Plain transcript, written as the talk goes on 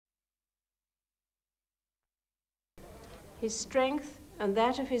his strength and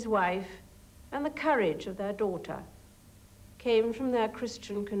that of his wife, and the courage of their daughter, came from their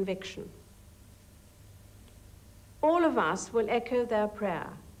Christian conviction. All of us will echo their prayer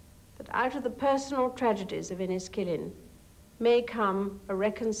that out of the personal tragedies of Enniskillen may come a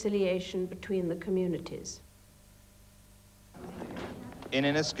reconciliation between the communities. In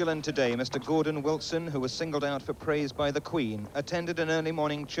Enniskillen today, Mr. Gordon Wilson, who was singled out for praise by the Queen, attended an early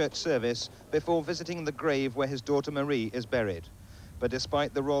morning church service before visiting the grave where his daughter Marie is buried. But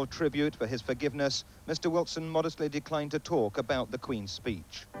despite the royal tribute for his forgiveness, Mr. Wilson modestly declined to talk about the Queen's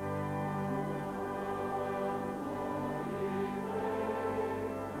speech.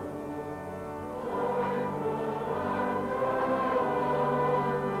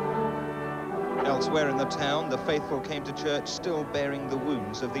 Elsewhere in the town, the faithful came to church still bearing the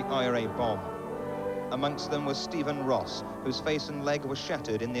wounds of the IRA bomb. Amongst them was Stephen Ross, whose face and leg were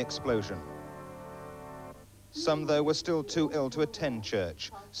shattered in the explosion. Some, though, were still too ill to attend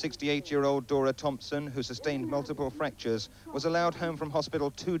church. 68-year-old Dora Thompson, who sustained multiple fractures, was allowed home from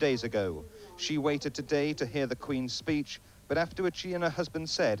hospital 2 days ago. She waited today to hear the Queen's speech, but afterwards she and her husband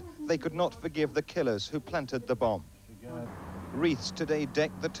said they could not forgive the killers who planted the bomb. Wreaths today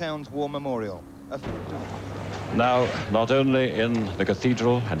decked the town's war memorial. Now, not only in the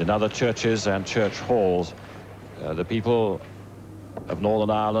cathedral and in other churches and church halls, the people of Northern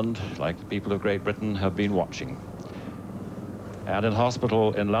Ireland, like the people of Great Britain, have been watching. And in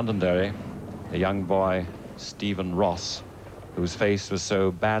hospital in Londonderry, a young boy, Stephen Ross, whose face was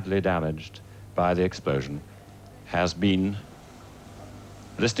so badly damaged by the explosion, has been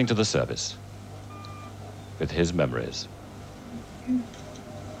listening to the service with his memories.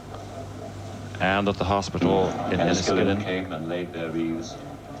 And at the hospital in Enniskillen came and laid their wreaths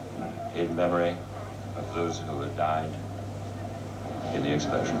in memory of those who had died in the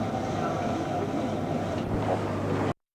explosion.